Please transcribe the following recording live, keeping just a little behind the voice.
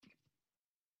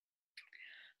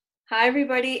Hi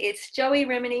everybody, it's Joey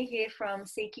Remini here from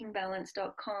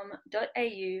seekingbalance.com.au.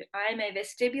 I'm a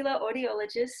vestibular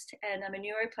audiologist and I'm a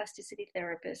neuroplasticity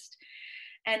therapist.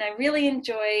 And I really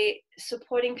enjoy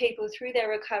supporting people through their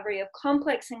recovery of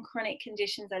complex and chronic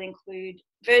conditions that include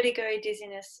vertigo,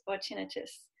 dizziness, or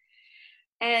tinnitus.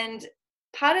 And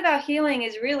part of our healing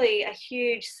is really a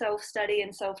huge self-study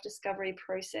and self-discovery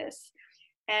process.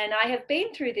 And I have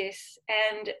been through this,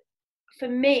 and for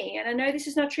me, and I know this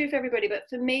is not true for everybody, but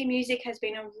for me, music has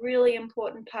been a really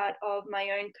important part of my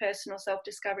own personal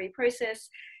self-discovery process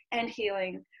and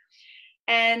healing.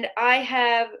 And I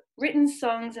have written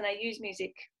songs and I use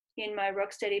music in my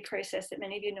Rocksteady process that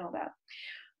many of you know about.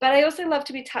 But I also love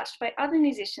to be touched by other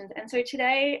musicians. And so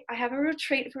today I have a real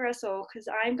treat for us all because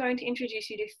I'm going to introduce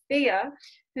you to Fia,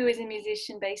 who is a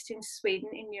musician based in Sweden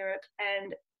in Europe.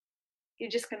 And you're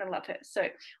just going to love her. So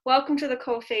welcome to the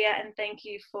call, Fia, and thank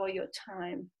you for your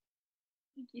time.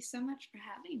 Thank you so much for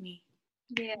having me.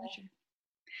 Yeah. Pleasure.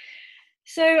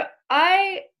 So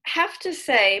I have to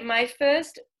say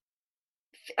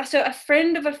a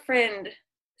friend of a friend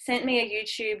sent me a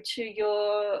YouTube to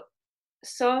your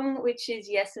song, which is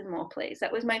Yes and More Please.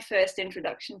 That was my first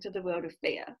introduction to the world of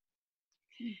Fia.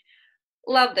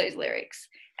 Love those lyrics.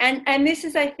 And this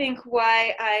is, I think,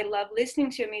 why I love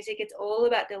listening to your music. It's all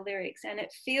about the lyrics. And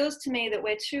it feels to me that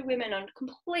we're two women on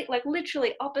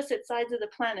literally opposite sides of the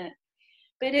planet.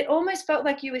 But it almost felt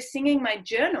like you were singing my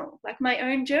journal, like my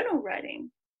own journal writing.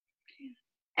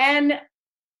 And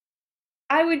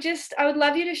I would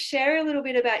love you to share a little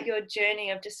bit about your journey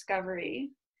of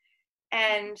discovery.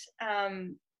 And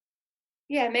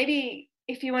maybe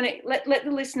if you want to let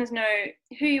the listeners know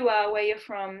who you are, where you're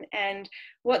from, and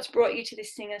what's brought you to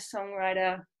this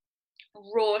singer-songwriter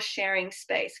raw sharing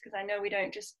space, because I know we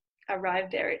don't just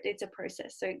arrive there, it's a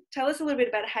process. So tell us a little bit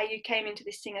about how you came into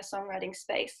this singer-songwriting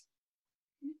space.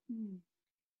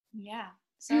 Yeah,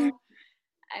 so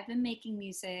I've been making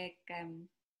music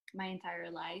my entire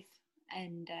life,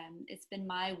 and it's been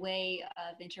my way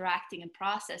of interacting and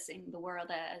processing the world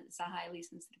as a highly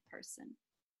sensitive person.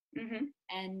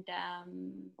 And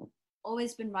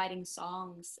always been writing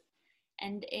songs.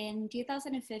 And in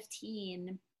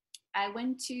 2015, I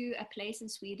went to a place in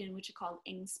Sweden which is called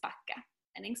Ängsbacka.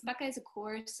 And Ängsbacka is a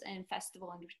course and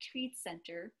festival and retreat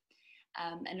center.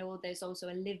 And there's also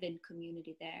a live-in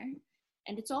community there.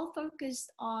 And it's all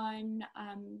focused on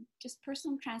just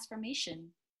personal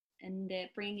transformation and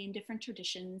bringing in different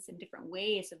traditions and different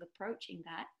ways of approaching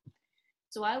that.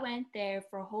 So I went there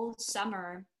for a whole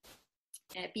summer,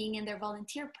 being in their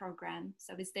volunteer program.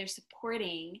 So I was there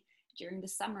supporting during the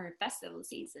summer festival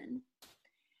season.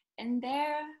 And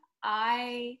there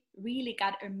I really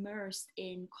got immersed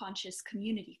in conscious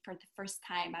community for the first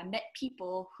time. I met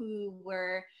people who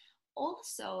were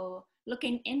also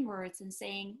looking inwards and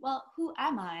saying, well, who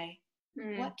am I?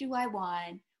 What do I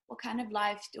want? What kind of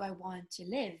life do I want to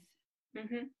live?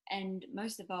 And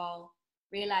most of all,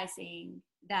 realizing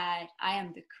that I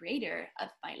am the creator of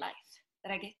my life,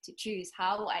 that I get to choose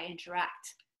how I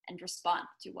interact and respond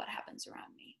to what happens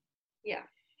around me. Yeah.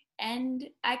 And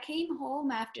I came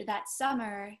home after that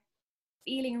summer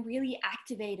feeling really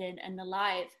activated and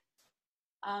alive.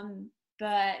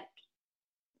 But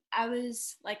I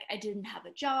was like, I didn't have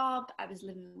a job. I was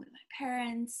living with my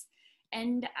parents,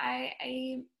 and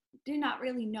I did not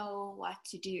really know what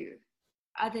to do,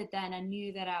 other than I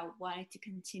knew that I wanted to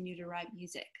continue to write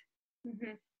music.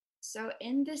 So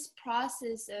in this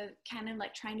process of kind of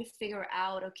like trying to figure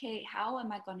out, okay, how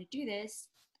am I going to do this?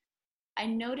 I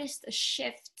noticed a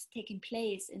shift taking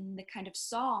place in the kind of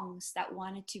songs that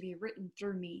wanted to be written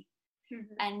through me.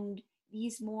 And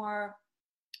these more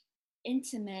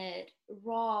intimate,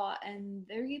 raw, and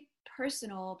very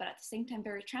personal, but at the same time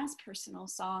very transpersonal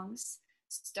songs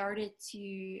started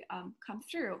to come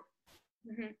through.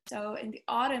 So in the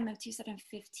autumn of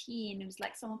 2015, it was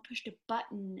like someone pushed a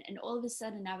button and all of a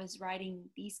sudden I was writing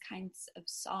these kinds of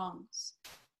songs.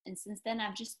 And since then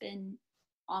I've just been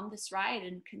on this ride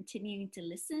and continuing to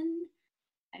listen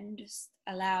and just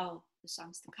allow the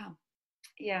songs to come.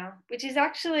 Yeah, which is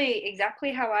actually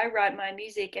exactly how I write my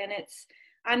music. And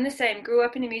I'm the same, grew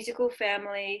up in a musical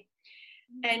family,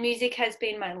 and music has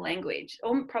been my language,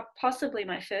 or possibly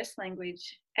my first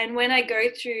language. And when I go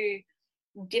through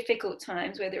difficult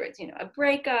times, whether it's, a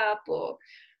breakup or,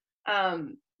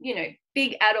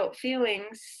 big adult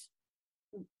feelings,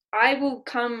 I will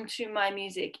come to my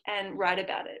music and write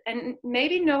about it. And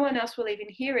maybe no one else will even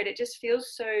hear it. It just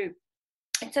feels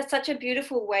it's such a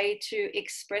beautiful way to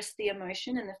express the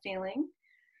emotion and the feeling.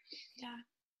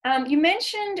 Yeah. You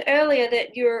mentioned earlier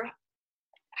that you're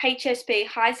HSP,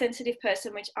 high sensitive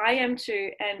person, which I am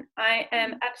too, and I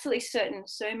am absolutely certain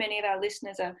so many of our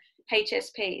listeners are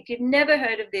HSP. If you've never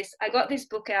heard of this, I got this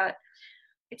book out.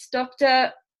 It's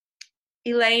Dr.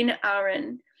 Elaine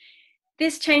Aron.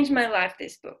 This changed my life,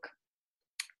 this book.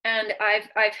 And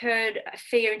I've heard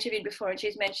Fia interviewed before, and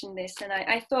she's mentioned this, and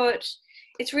I thought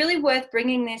it's really worth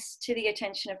bringing this to the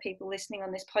attention of people listening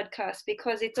on this podcast,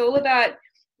 because it's all about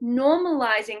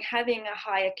normalizing having a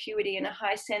high acuity and a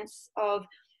high sense of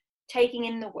taking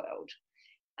in the world.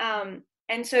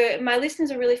 And so my listeners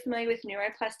are really familiar with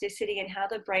neuroplasticity and how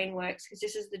the brain works, because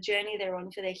this is the journey they're on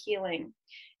for their healing.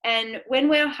 And when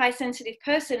we're a high sensitive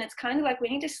person, it's kind of like we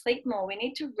need to sleep more, we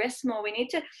need to rest more, we need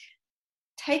to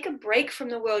take a break from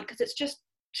the world because it's just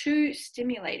too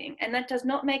stimulating. And that does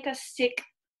not make us sick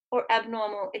or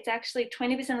abnormal. It's actually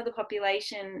 20% of the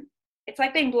population. It's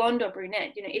like being blonde or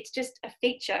brunette, you know, it's just a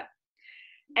feature.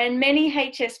 And many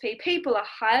HSP people are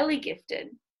highly gifted.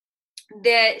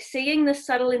 They're seeing the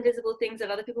subtle, invisible things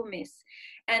that other people miss,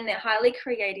 and they're highly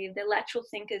creative, they're lateral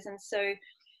thinkers. And so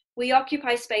we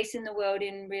occupy space in the world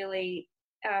in really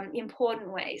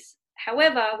important ways.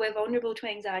 However, we're vulnerable to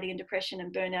anxiety and depression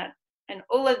and burnout and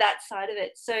all of that side of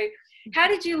it. So how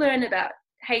did you learn about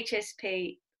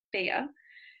HSP, Fia?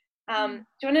 Do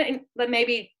you want to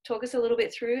maybe talk us a little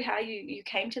bit through how you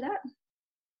came to that?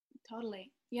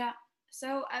 Totally. Yeah.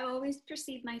 So I always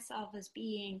perceived myself as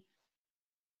being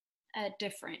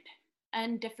different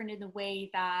in the way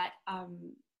that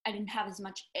I didn't have as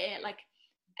much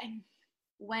and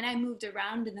when I moved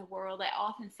around in the world, I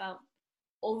often felt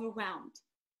overwhelmed.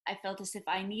 I felt as if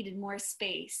I needed more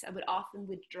space. I would often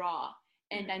withdraw,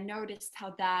 and I noticed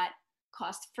how that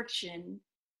caused friction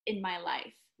in my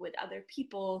life with other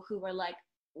people who were like,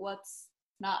 what's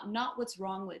not what's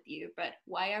wrong with you, but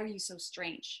why are you so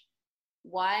strange?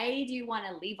 Why do you want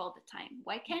to leave all the time?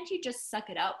 Why can't you just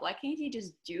suck it up? Why can't you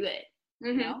just do it?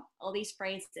 You know, all these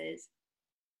phrases.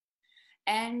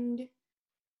 And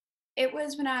it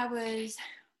was when I was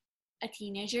a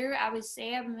teenager, I would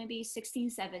say I'm maybe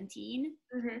 16, 17.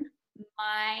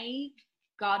 My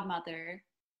godmother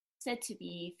said to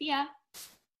me, Fia,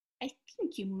 I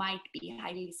think you might be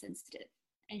highly sensitive.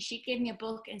 And she gave me a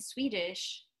book in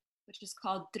Swedish, which is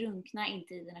called Drunkna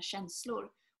inte i dina känslor,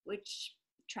 which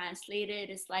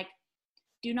translated is like,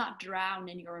 do not drown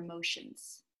in your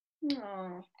emotions.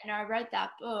 Aww. And I read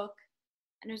that book,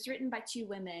 and it was written by two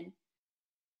women,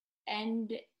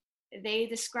 and they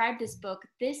described this book.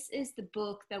 This is the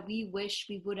book that we wish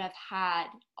we would have had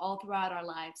all throughout our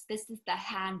lives. This is the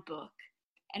handbook.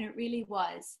 And it really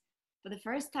was. For the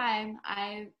first time,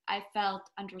 I felt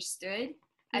understood,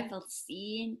 I felt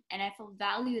seen, and I felt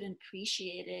valued and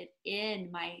appreciated in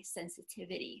my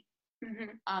sensitivity.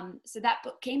 So that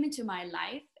book came into my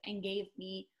life and gave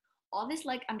me all this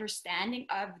like understanding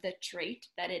of the trait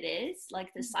that it is, like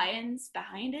the science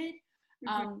behind it,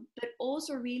 but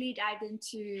also really dived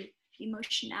into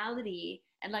emotionality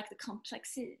and like the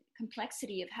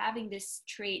complexity of having this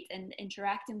trait and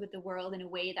interacting with the world in a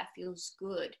way that feels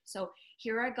good. So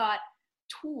here I got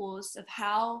tools of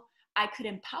how I could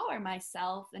empower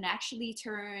myself and actually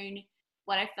turn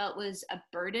what I felt was a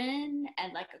burden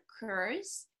and like a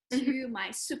curse to my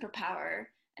superpower,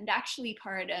 and actually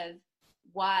part of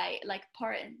why, like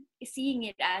seeing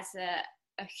it as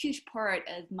a huge part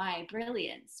of my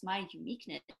brilliance, my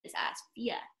uniqueness as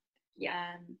Fia.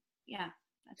 Yeah,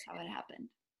 that's how it happened.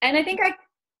 And I think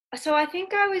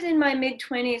I was in my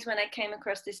mid-20s when I came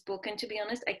across this book, and to be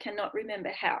honest, I cannot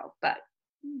remember how, but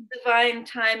divine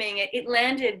timing, it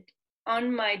landed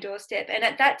on my doorstep. And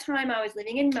at that time I was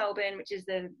living in Melbourne, which is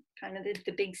the kind of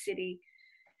the big city,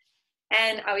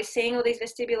 and I was seeing all these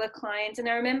vestibular clients. And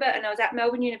I remember, and I was at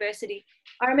Melbourne University,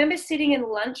 I remember sitting in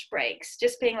lunch breaks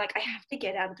just being like, I have to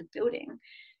get out of the building.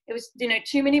 It was, you know,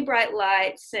 too many bright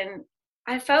lights, and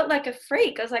I felt like a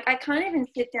freak. I was like, I can't even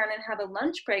sit down and have a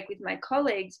lunch break with my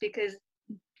colleagues because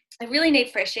I really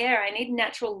need fresh air. I need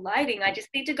natural lighting. I just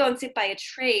need to go and sit by a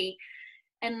tree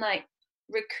and like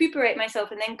recuperate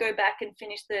myself and then go back and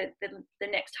finish the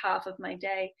next half of my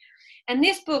day. And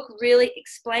this book really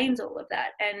explains all of that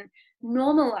and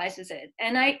normalizes it.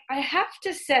 And I have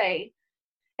to say,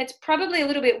 it's probably a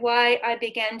little bit why I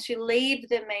began to leave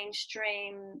the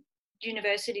mainstream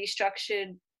university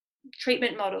structured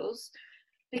treatment models,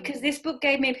 because this book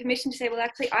gave me permission to say, well,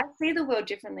 actually, I see the world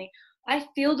differently. I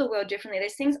feel the world differently.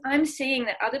 There's things I'm seeing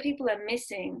that other people are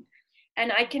missing,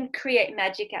 and I can create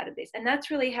magic out of this. And that's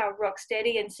really how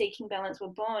Rocksteady and Seeking Balance were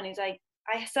born, is I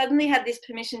suddenly had this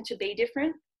permission to be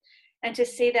different and to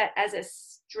see that as a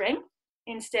strength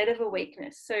instead of a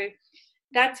weakness. So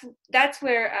that's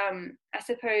where I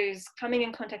suppose coming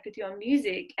in contact with your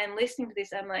music and listening to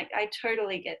this, I'm like, I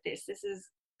totally get this. This is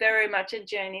very much a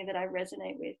journey that I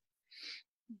resonate with.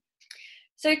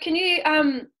 So can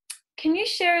you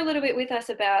share a little bit with us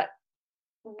about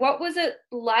what was it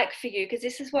like for you? Because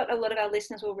this is what a lot of our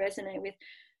listeners will resonate with.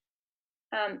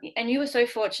 And you were so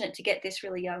fortunate to get this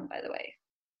really young, by the way.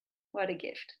 What a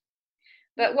gift.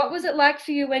 But what was it like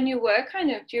for you when you were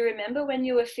do you remember when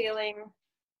you were feeling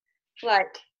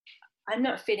like, I'm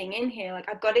not fitting in here, like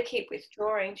I've got to keep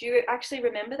withdrawing? Do you actually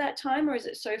remember that time, or is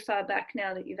it so far back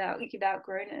now that you've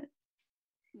outgrown it?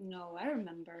 No, I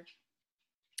remember.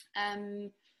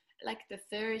 Like the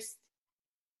first,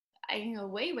 I think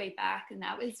way back, and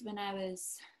that was when I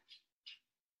was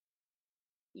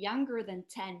younger than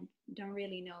 10. Don't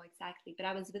really know exactly, but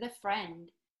I was with a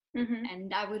friend,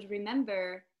 and I would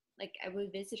remember, like, I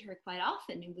would visit her quite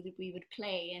often, and we would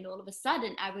play, and all of a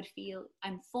sudden I would feel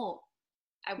I'm full.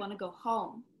 I want to go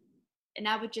home. And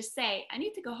I would just say, I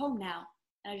need to go home now.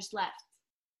 And I just left.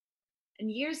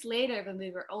 And years later, when we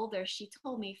were older, she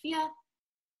told me, Fia,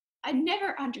 I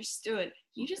never understood.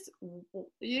 You just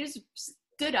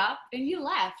stood up and you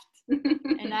left.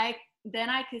 And then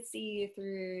I could see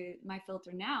through my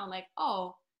filter now, like,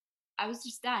 oh, I was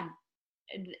just done.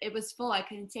 It was full. I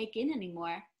couldn't take in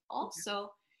anymore.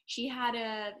 Also, she had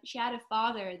a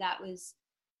father that was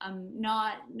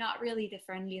not really the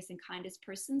friendliest and kindest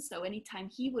person. So anytime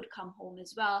he would come home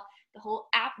as well, the whole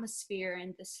atmosphere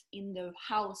in the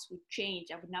house would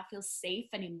change. I would not feel safe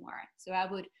anymore. So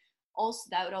that would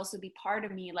also be part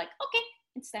of me, like, okay,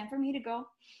 it's time for me to go.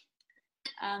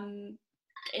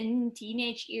 In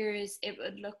teenage years, it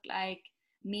would look like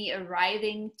me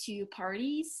arriving to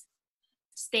parties,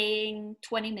 staying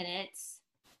 20 minutes,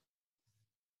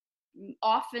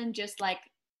 often just like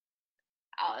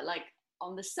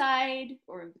on the side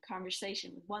or in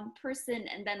conversation with one person,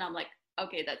 and then I'm like,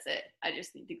 okay, that's it. I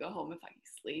just need to go home if I can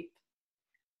sleep.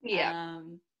 Yeah.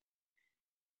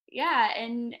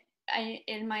 And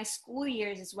in my school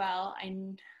years as well,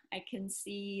 I can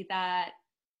see that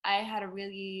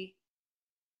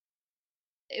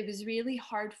it was really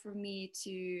hard for me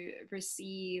to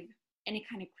receive any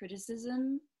kind of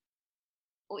criticism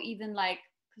or even like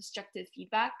constructive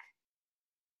feedback,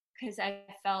 because I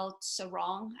felt so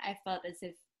wrong. I felt as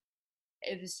if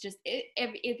it was just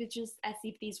as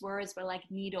if these words were like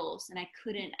needles, and I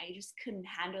just couldn't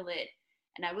handle it.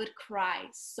 And I would cry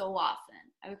so often.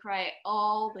 I would cry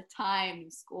all the time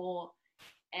in school.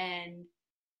 And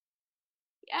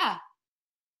yeah,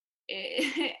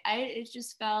 it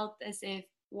just felt as if,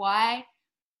 what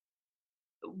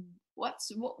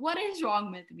is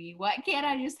wrong with me? Why can't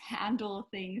I just handle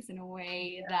things in a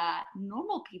way that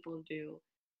normal people do?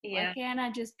 Why can't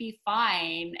I just be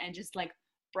fine and just like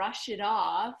brush it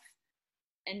off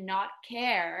and not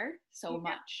care so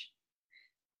much?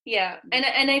 Yeah, and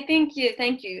I think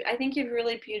thank you. I think you've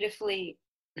really beautifully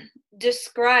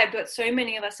described what so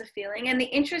many of us are feeling. And the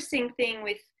interesting thing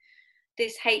with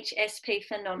this HSP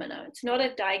phenomena, it's not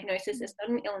a diagnosis, it's not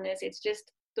an illness, it's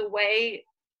just the way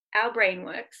our brain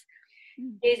works,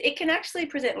 is it can actually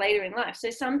present later in life. So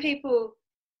some people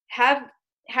have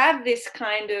this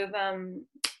kind of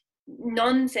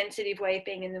non-sensitive way of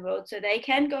being in the world, so they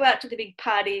can go out to the big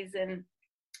parties and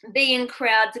be in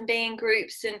crowds and be in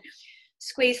groups and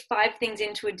squeeze 5 things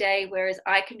into a day, whereas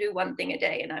I can do 1 thing a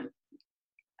day and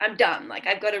I'm done. Like,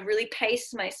 I've got to really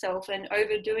pace myself, and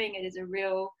overdoing it is a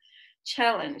real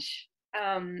challenge,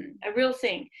 a real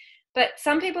thing. But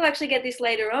some people actually get this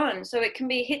later on, so it can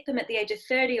hit them at the age of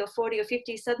 30 or 40 or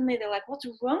 50. Suddenly they're like, what's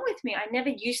wrong with me? I never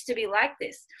used to be like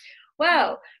this.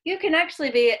 Well, you can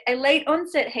actually be a late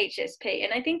onset HSP,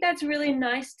 and I think that's really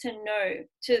nice to know,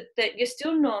 that you're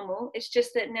still normal. It's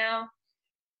just that now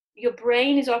your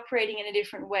brain is operating in a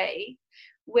different way,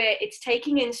 where it's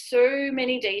taking in so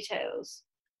many details,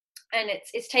 and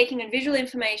it's taking in visual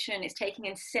information, it's taking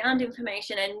in sound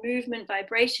information and movement,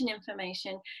 vibration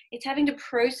information. It's having to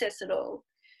process it all.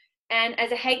 And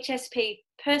as a HSP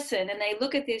person, and they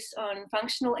look at this on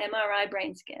functional MRI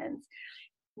brain scans,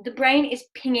 the brain is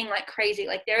pinging like crazy.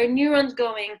 Like, there are neurons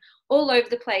going all over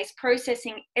the place,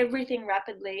 processing everything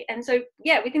rapidly. And so,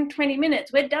 within 20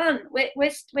 minutes, we're done.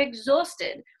 We're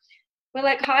exhausted. We're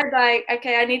like, hi, bye.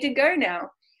 Okay, I need to go now.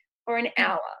 Or an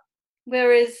hour.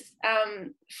 Whereas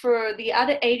for the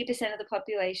other 80% of the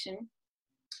population,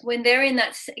 when they're in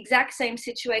that exact same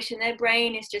situation, their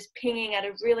brain is just pinging at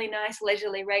a really nice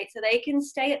leisurely rate, so they can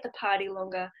stay at the party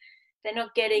longer. They're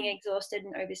not getting exhausted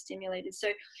and overstimulated. So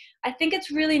I think it's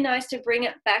really nice to bring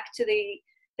it back to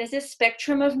there's a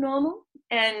spectrum of normal,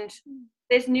 and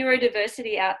there's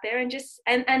neurodiversity out there,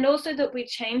 and also that we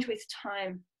change with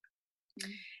time.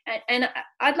 Mm. And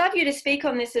I'd love you to speak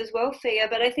on this as well, Fia,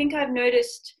 but I think I've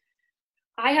noticed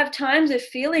I have times of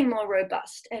feeling more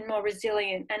robust and more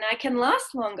resilient, and I can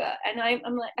last longer. And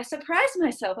I'm like, I surprise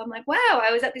myself. I'm like, wow,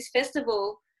 I was at this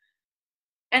festival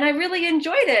and I really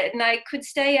enjoyed it, and I could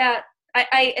stay out.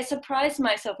 I surprised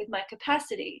myself with my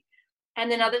capacity. And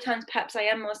then other times, perhaps I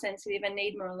am more sensitive and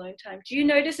need more alone time. Do you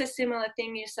notice a similar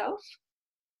thing yourself?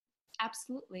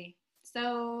 Absolutely.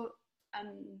 So,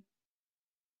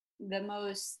 the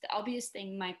most obvious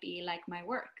thing might be like my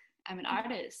work. I'm an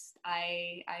artist.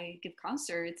 I give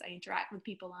concerts. I interact with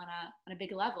people on a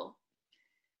big level.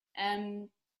 Um,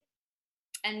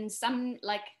 and some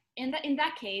like in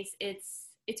that case,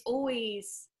 it's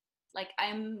always like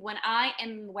when I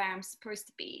am where I'm supposed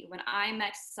to be, when I'm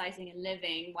exercising and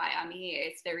living while I'm here,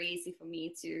 it's very easy for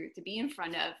me to be in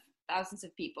front of thousands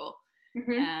of people,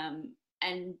 Mm-hmm.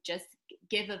 and just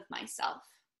give of myself.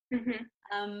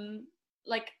 Mm-hmm.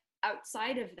 Like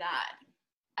outside of that,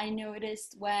 I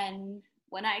noticed when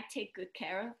I take good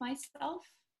care of myself,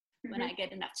 when Mm-hmm. I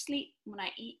get enough sleep, when I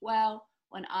eat well,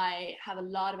 when I have a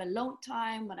lot of alone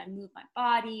time, when I move my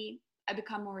body, I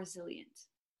become more resilient.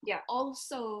 Yeah.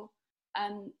 Also,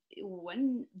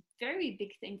 one very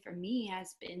big thing for me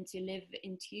has been to live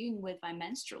in tune with my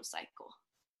menstrual cycle.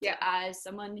 Yeah. As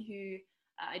someone who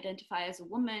identify as a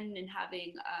woman and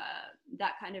having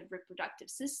that kind of reproductive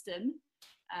system,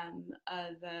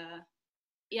 of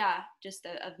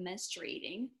of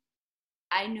menstruating,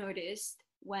 I noticed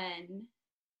when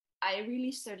I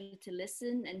really started to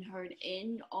listen and hone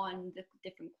in on the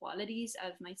different qualities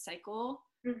of my cycle,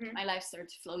 Mm-hmm. my life started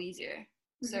to flow easier.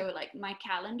 Mm-hmm. So like my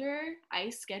calendar,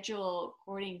 I schedule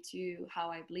according to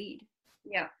how I bleed.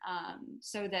 Yeah.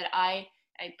 So that I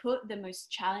put the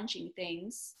most challenging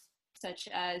things, such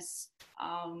as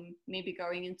maybe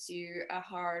going into a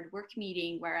hard work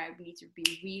meeting where I need to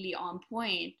be really on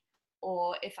point,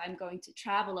 or if I'm going to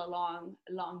travel a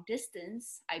long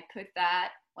distance, I put that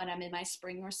when I'm in my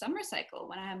spring or summer cycle,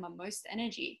 when I have my most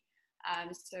energy.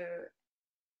 So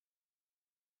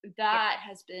that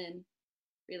has been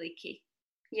really key.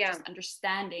 Yeah. Just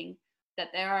understanding that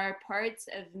there are parts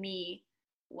of me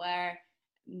where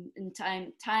in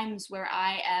times where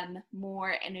I am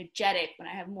more energetic, when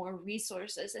I have more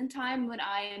resources, and time when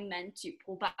I am meant to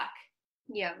pull back.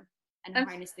 Yeah. And I'm,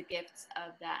 harness the gifts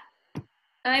of that.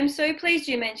 I'm so pleased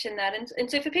you mentioned that. And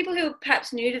so for people who are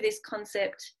perhaps new to this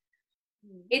concept,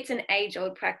 it's an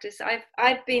age-old practice.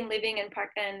 I've been living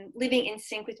and living in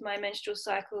sync with my menstrual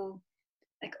cycle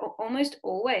like almost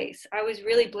always. I was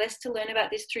really blessed to learn about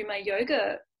this through my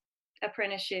yoga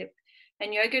apprenticeship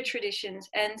and yoga traditions.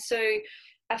 And so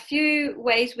a few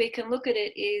ways we can look at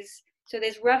it is, so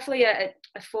there's roughly a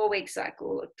 4-week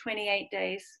cycle, 28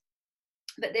 days,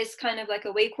 but there's kind of like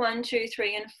a week 1, 2,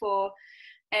 3, and 4.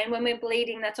 And when we're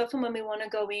bleeding, that's often when we want to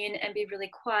go in and be really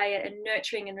quiet and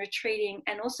nurturing and retreating.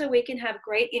 And also we can have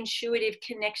great intuitive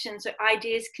connection, so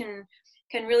ideas can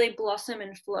really blossom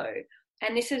and flow.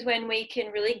 And this is when we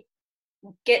can really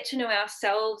get to know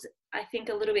ourselves, I think,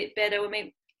 a little bit better, when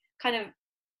we kind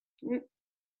of,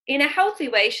 in a healthy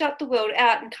way, shut the world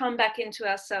out and come back into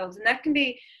ourselves. And that can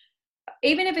be,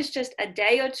 even if it's just a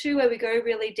day or two where we go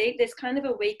really deep, there's kind of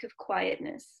a week of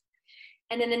quietness.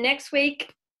 And then the next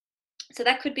week, so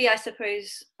that could be, I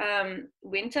suppose,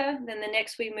 winter. Then the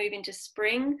next we move into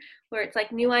spring, where it's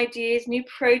like new ideas, new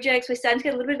projects. We're starting to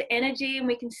get a little bit of energy and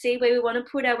we can see where we want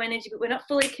to put our energy, but we're not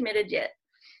fully committed yet.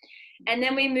 And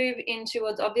then we move in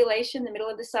towards ovulation, the middle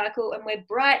of the cycle, and we're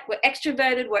bright, we're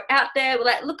extroverted, we're out there, we're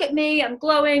like, look at me, I'm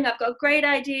glowing, I've got great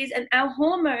ideas. And our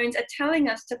hormones are telling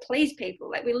us to please people.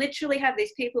 Like we literally have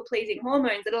these people pleasing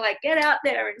hormones that are like, get out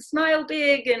there and smile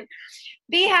big and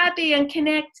be happy and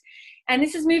connect. And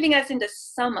this is moving us into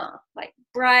summer, like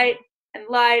bright and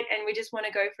light, and we just want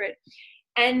to go for it.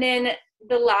 And then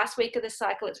the last week of the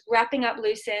cycle, it's wrapping up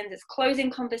loose ends, it's closing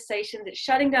conversations, it's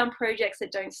shutting down projects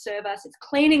that don't serve us, it's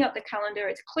cleaning up the calendar,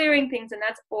 it's clearing things, and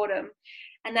that's autumn.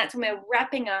 And that's when we're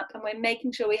wrapping up and we're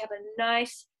making sure we have a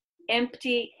nice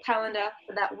empty calendar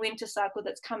for that winter cycle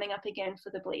that's coming up again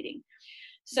for the bleeding.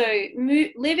 So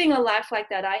living a life like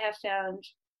that, I have found,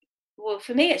 well,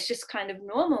 for me, it's just kind of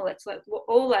normal. It's like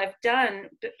all I've done.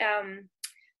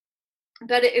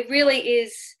 But it really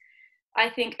is, I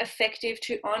think, effective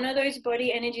to honor those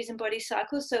body energies and body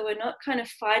cycles, so we're not kind of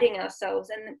fighting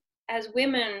ourselves. And as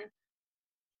women,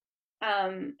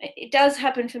 it does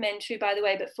happen for men too, by the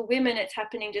way, but for women it's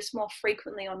happening just more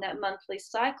frequently on that monthly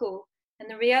cycle. And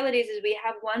the reality is we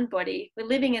have one body, we're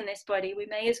living in this body, we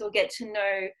may as well get to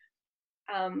know,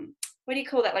 what do you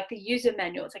call that, like the user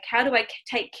manual. It's like, how do I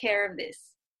take care of this?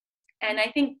 And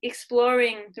I think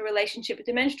exploring the relationship with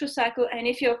the menstrual cycle, and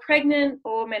if you're pregnant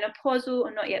or menopausal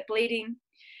or not yet bleeding,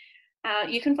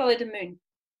 you can follow the moon.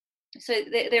 So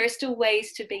there are still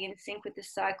ways to be in sync with the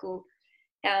cycle.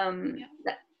 And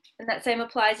that same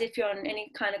applies if you're on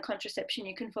any kind of contraception,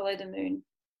 you can follow the moon.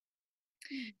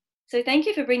 So thank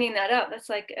you for bringing that up. That's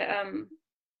like,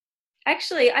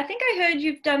 actually, I think I heard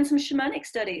you've done some shamanic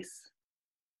studies.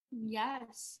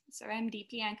 Yes, so I'm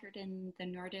deeply anchored in the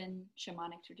northern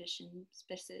shamanic tradition,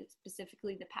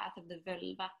 specifically the path of the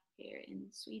Völva here in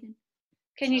Sweden.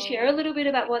 Can you share a little bit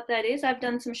about what that is? I've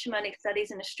done some shamanic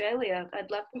studies in Australia.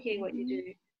 I'd love to hear what you do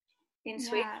in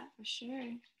Sweden. Yeah, for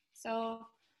sure. So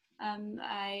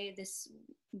I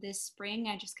this spring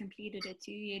I just completed a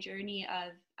 2-year journey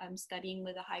of studying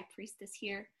with a high priestess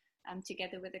here,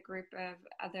 together with a group of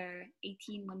other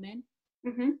 18 women.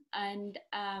 And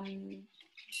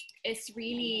it's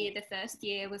really, the first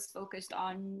year was focused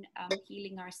on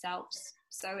healing ourselves.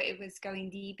 So it was going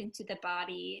deep into the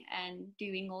body and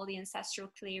doing all the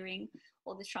ancestral clearing,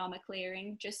 all the trauma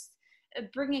clearing, just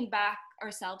bringing back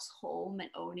ourselves home and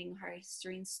owning our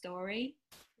history and story.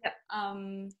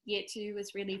 Year 2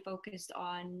 was really focused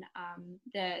on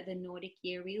the Nordic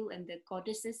year wheel and the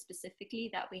goddesses specifically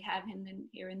that we have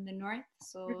here in the north.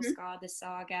 So Skade,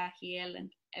 Saga, Hel,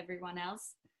 and everyone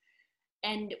else.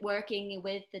 And working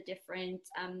with the different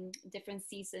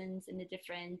seasons and the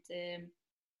different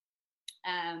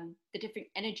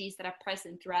energies that are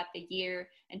present throughout the year,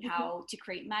 and how to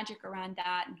create magic around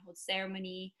that and hold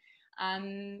ceremony.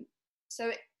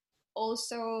 So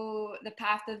also the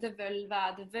path of the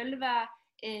Völva. The Völva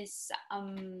is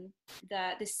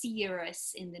the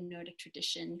seeress in the Nordic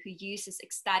tradition, who uses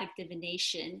ecstatic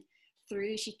divination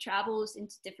she travels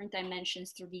into different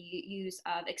dimensions through the use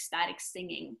of ecstatic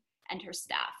singing and her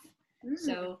staff.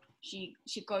 So she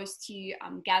goes to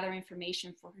gather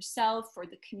information for herself, for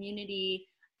the community,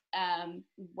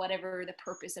 whatever the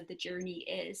purpose of the journey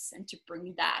is, and to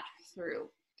bring that through.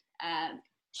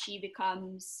 She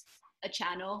becomes a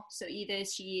channel, so either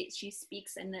she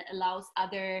speaks and allows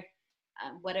other,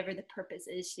 whatever the purpose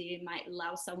is, she might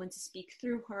allow someone to speak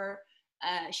through her.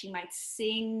 She might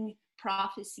sing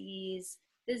prophecies.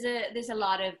 There's a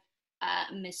lot of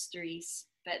mysteries,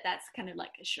 but that's kind of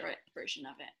like a short version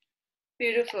of it.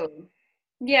 Beautiful.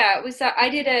 Yeah, it was.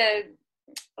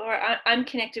 I'm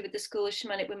connected with the School of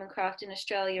Shamanic Womancraft in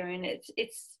Australia, and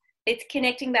it's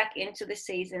connecting back into the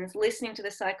seasons, listening to the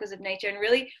cycles of nature, and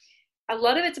really, a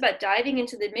lot of it's about diving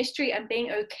into the mystery and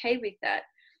being okay with that,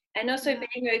 and also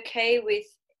being okay with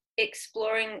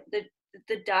exploring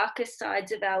the darkest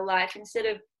sides of our life, instead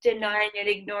of denying it,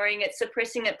 ignoring it,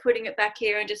 suppressing it, putting it back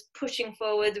here, and just pushing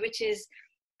forward, which is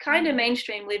kind of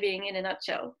mainstream living in a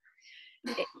nutshell.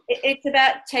 It's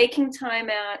about taking time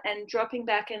out and dropping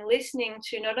back and listening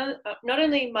to not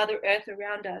only Mother Earth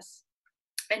around us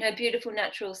and her beautiful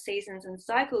natural seasons and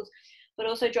cycles, but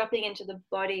also dropping into the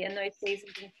body and those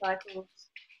seasons and cycles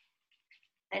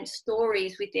and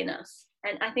stories within us.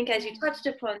 And I think, as you touched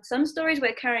upon, some stories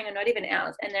we're carrying are not even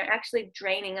ours, and they're actually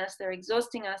draining us, they're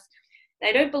exhausting us,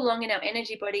 they don't belong in our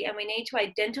energy body, and we need to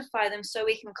identify them so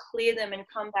we can clear them and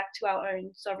come back to our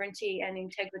own sovereignty and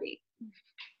integrity.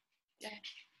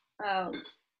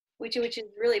 Which is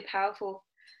really powerful.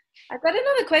 I've got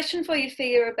another question for you,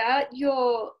 Fia, about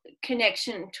your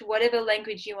connection to whatever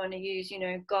language you want to use,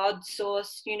 God,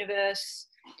 source, universe.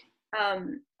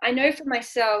 I know for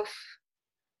myself,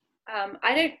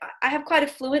 I have quite a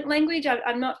fluent language.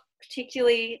 I'm not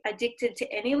particularly addicted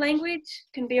to any language,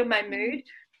 can be on my mood.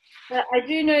 But I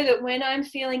do know that when I'm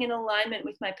feeling in alignment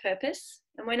with my purpose,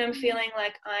 and when I'm feeling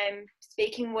like I'm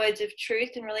speaking words of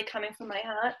truth and really coming from my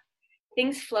heart,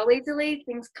 things flow easily,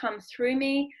 things come through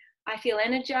me. I feel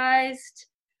energized.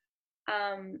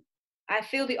 I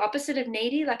feel the opposite of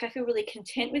needy. Like, I feel really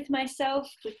content with myself,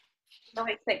 with no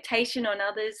expectation on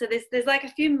others. So there's like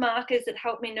a few markers that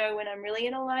help me know when I'm really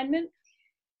in alignment.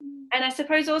 And I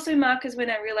suppose also markers when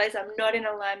I realize I'm not in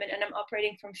alignment and I'm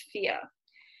operating from fear.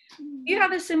 Do you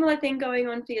have a similar thing going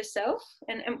on for yourself?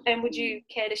 And would you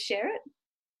care to share it?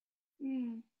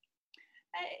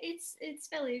 It's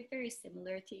very, very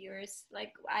similar to yours.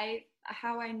 Like,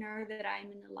 how I know that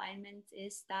I'm in alignment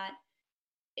is that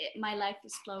my life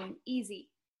is flowing easy.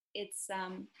 It's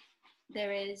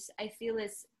I feel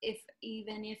as if,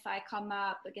 even if I come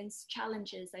up against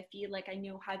challenges, I feel like I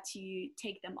know how to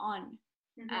take them on.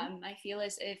 I feel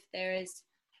as if there is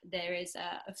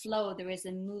a flow, there is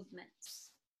a movement.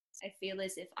 I feel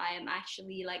as if I am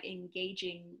actually like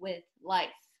engaging with life.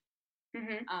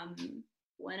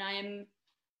 When I'm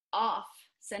off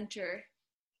center,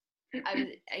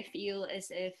 I feel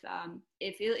as if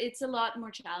it's a lot more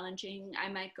challenging. I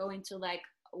might go into like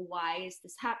why is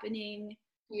this happening?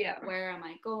 Yeah. Where am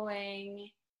I going?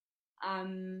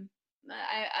 I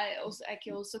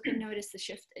can also notice the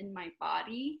shift in my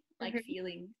body, like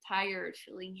feeling tired,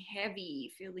 feeling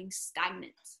heavy, feeling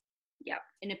stagnant. Yeah.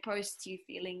 In opposed to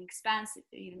feeling expansive,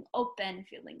 feeling open,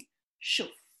 feeling shoof.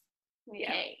 Yeah.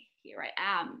 Okay, here I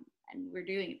am, and we're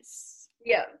doing this.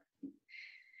 Yeah.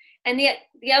 And yet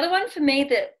the other one for me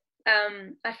that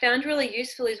I found really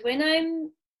useful is when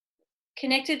I'm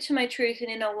connected to my truth and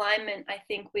in alignment, I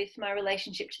think, with my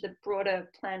relationship to the broader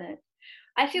planet,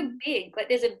 I feel big, like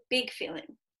there's a big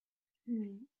feeling.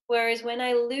 Whereas when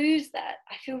I lose that,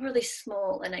 I feel really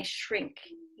small and I shrink,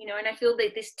 you know, and I feel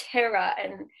this terror,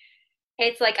 and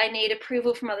it's like I need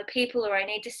approval from other people, or I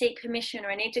need to seek permission,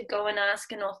 or I need to go and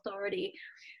ask an authority.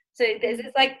 So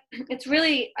it's like, it's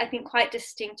really, I think, quite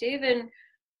distinctive. And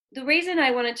the reason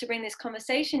I wanted to bring this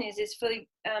conversation is for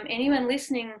anyone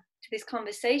listening to this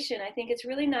conversation, I think it's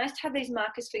really nice to have these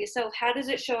markers for yourself. How does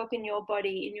it show up in your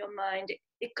body, in your mind?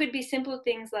 It could be simple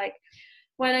things like,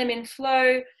 when I'm in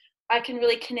flow, I can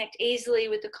really connect easily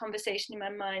with the conversation in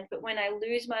my mind. But when I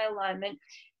lose my alignment,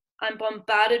 I'm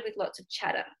bombarded with lots of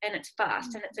chatter, and it's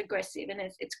fast and it's aggressive and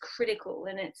it's critical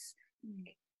and it's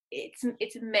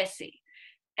messy.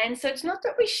 And so it's not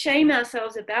that we shame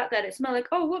ourselves about that. It's more like,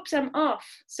 oh, whoops, I'm off.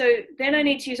 So then I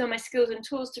need to use all my skills and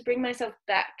tools to bring myself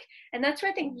back. And that's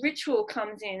where I think ritual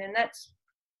comes in. And that's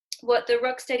what the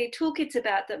Rocksteady Toolkit's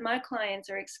about, that my clients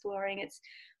are exploring. It's,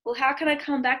 well, how can I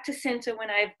come back to center when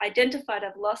I've identified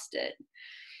I've lost it?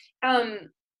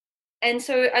 And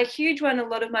so a huge one a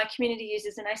lot of my community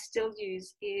uses, and I still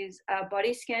use, is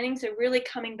body scanning. So really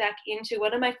coming back into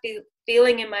what am I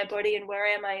feeling in my body, and where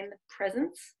am I in the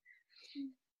presence?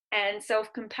 And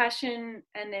self-compassion,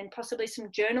 and then possibly some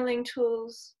journaling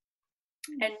tools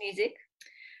and music.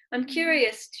 I'm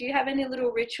curious, do you have any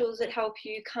little rituals that help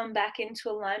you come back into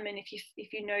alignment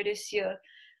if you notice your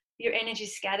energy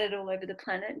scattered all over the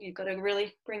planet and you've got to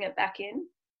really bring it back in?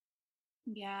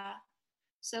 Yeah.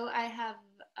 So I have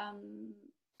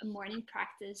a morning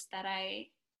practice that I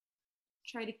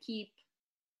try to keep,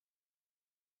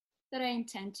 that I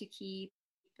intend to keep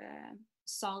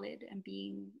solid and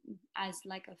being as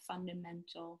like a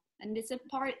fundamental. And it's a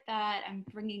part that I'm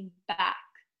bringing back,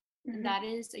 and that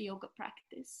is a yoga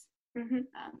practice.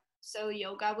 So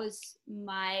yoga was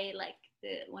my, like,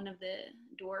 one of the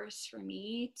doors for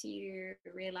me to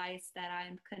realize that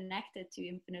I'm connected to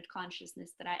infinite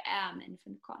consciousness, that I am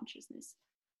infinite consciousness.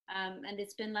 And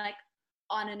it's been like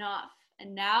on and off.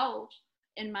 And now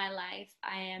in my life,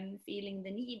 I am feeling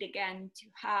the need again to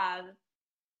have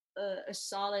a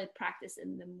solid practice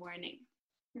in the morning.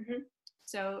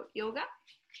 So yoga,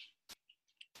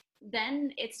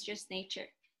 then it's just nature.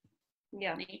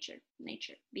 Yeah,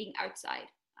 nature, being outside.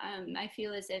 I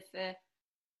feel as if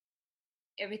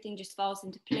everything just falls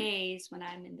into place when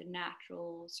I'm in the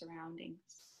natural surroundings.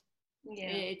 Yeah,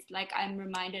 it's like I'm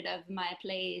reminded of my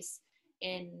place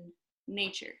in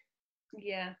nature.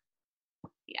 Yeah,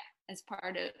 as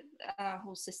part of a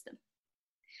whole system.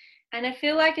 And I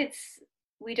feel like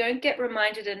we don't get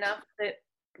reminded enough that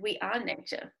we are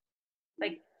nature.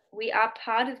 Like, we are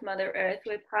part of Mother Earth.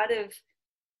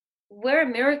 We're a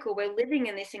miracle. We're living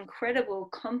in this incredible,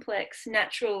 complex,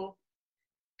 natural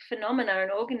phenomena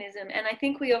and organism. And I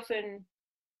think we often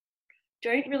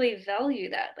don't really value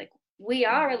that. Like, we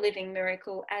are a living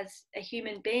miracle as a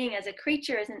human being, as a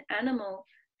creature, as an animal.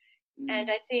 And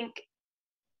I think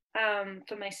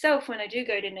for myself, when I do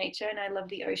go to nature, and I love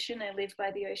the ocean, I live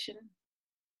by the ocean,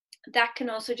 that can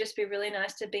also just be really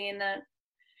nice to be in that.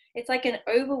 It's like an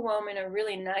overwhelm in a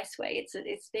really nice way.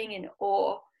 It's being in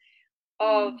awe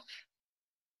of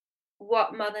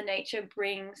what Mother Nature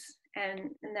brings,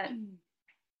 and that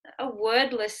a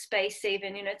wordless space,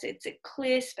 even, you know, it's a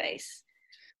clear space.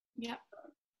 Yeah.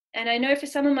 And I know for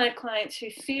some of my clients who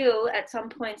feel at some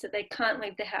points that they can't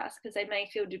leave the house because they may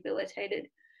feel debilitated,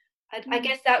 I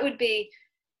guess that would be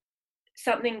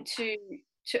something to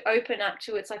open up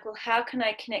to. It's like, well, how can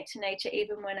I connect to nature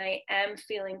even when I am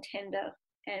feeling tender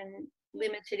and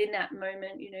limited in that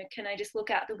moment? You know, can I just look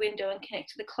out the window and connect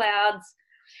to the clouds?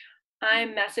 I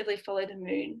massively follow the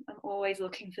moon. I'm always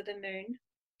looking for the moon.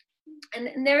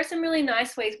 And there are some really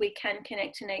nice ways we can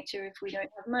connect to nature if we don't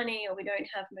have money or we don't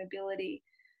have mobility.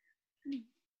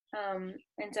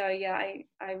 And so, yeah,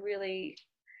 I really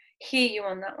hear you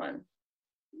on that one.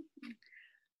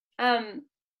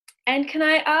 And can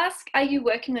I ask, are you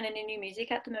working on any new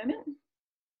music at the moment?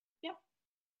 Yep.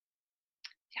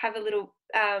 Have a little,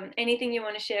 anything you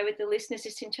want to share with the listeners,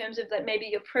 just in terms of like maybe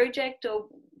your project, or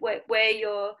where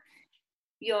your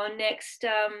next,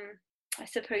 I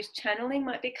suppose, channeling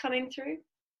might be coming through?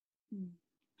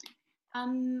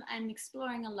 I'm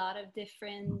exploring a lot of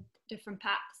different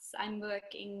paths. I'm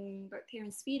working both here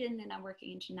in Sweden and I'm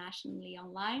working internationally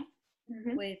online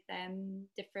Mm-hmm. with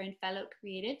different fellow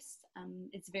creatives.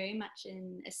 It's very much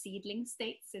in a seedling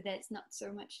state, so there's not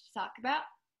so much to talk about.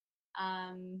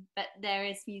 But there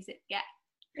is music, yeah.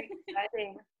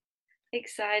 Exciting.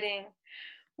 Exciting.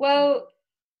 Well,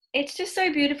 it's just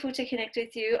so beautiful to connect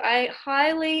with you. I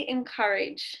highly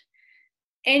encourage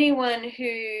anyone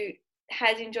who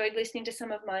has enjoyed listening to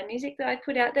some of my music that I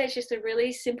put out there. It's just a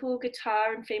really simple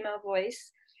guitar and female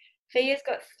voice. Fia's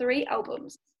got 3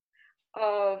 albums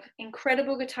of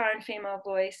incredible guitar and female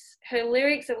voice. Her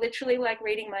lyrics are literally like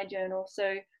reading my journal.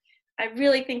 So I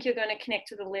really think you're going to connect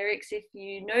to the lyrics if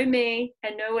you know me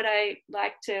and know what I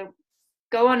like to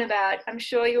go on about. I'm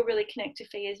sure you'll really connect to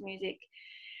Fia's music.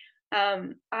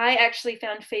 I actually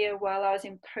found Fia while I was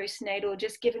in postnatal,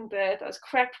 just giving birth. I was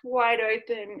cracked wide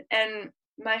open, and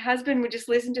my husband would just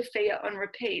listen to Fia on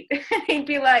repeat. he'd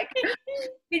be like,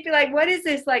 "What is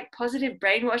this, like positive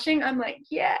brainwashing?" I'm like,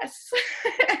 "Yes,"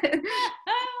 because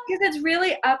it's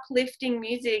really uplifting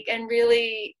music and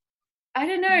really, I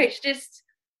don't know, it's just,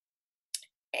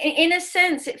 in a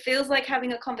sense, it feels like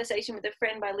having a conversation with a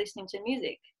friend by listening to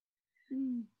music.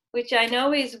 Which I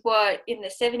know is what in the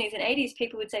 70s and 80s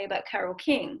people would say about Carole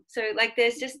King. So like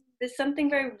there's something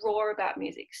very raw about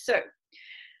music. So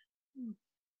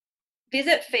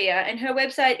visit Fia, and her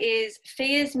website is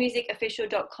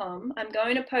fiasmusicofficial.com. I'm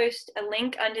going to post a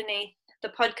link underneath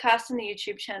the podcast and the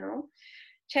YouTube channel.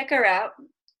 Check her out.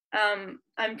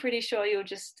 I'm pretty sure you'll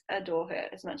just adore her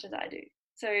as much as I do.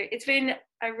 So it's been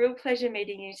a real pleasure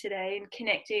meeting you today and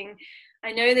connecting.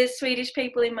 I know there's Swedish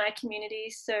people in my community,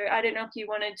 so I don't know if you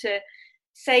wanted to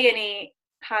say any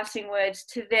passing words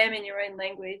to them in your own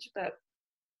language, but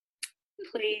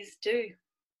please do.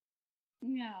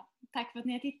 Ja, tack för att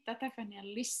ni har tittat, tack för att ni har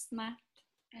lyssnat.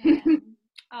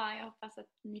 Ja, jag hoppas att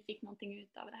ni fick någonting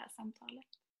ut av det här samtalet.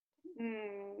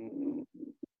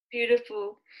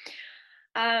 Beautiful.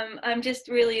 I'm just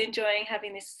really enjoying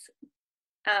having this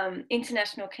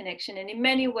international connection, and in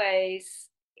many ways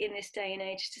in this day and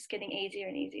age it's just getting easier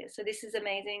and easier, so this is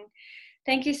amazing.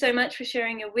 Thank you so much for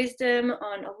sharing your wisdom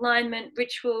on alignment,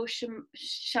 ritual,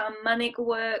 shamanic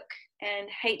work and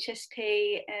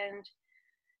HSP, and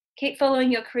keep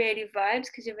following your creative vibes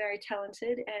because you're very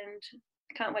talented, and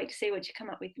I can't wait to see what you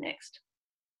come up with next.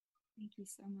 Thank you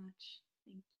so much.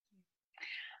 Thank you.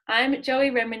 I'm Joey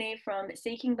Remini from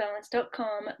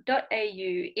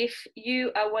seekingbalance.com.au. If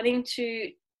you are wanting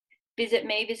to visit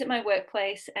me, visit my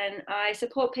workplace, and I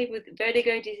support people with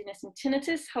vertigo, dizziness and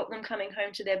tinnitus, help them coming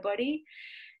home to their body,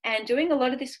 and doing a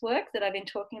lot of this work that I've been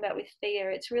talking about with Fia.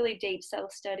 It's really deep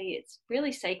self-study. It's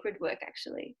really sacred work,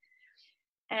 actually.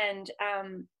 And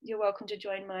you're welcome to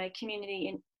join my community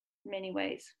in many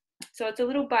ways. So it's a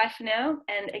little bye for now.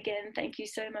 And again, thank you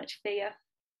so much, Fia.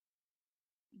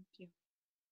 Thank you.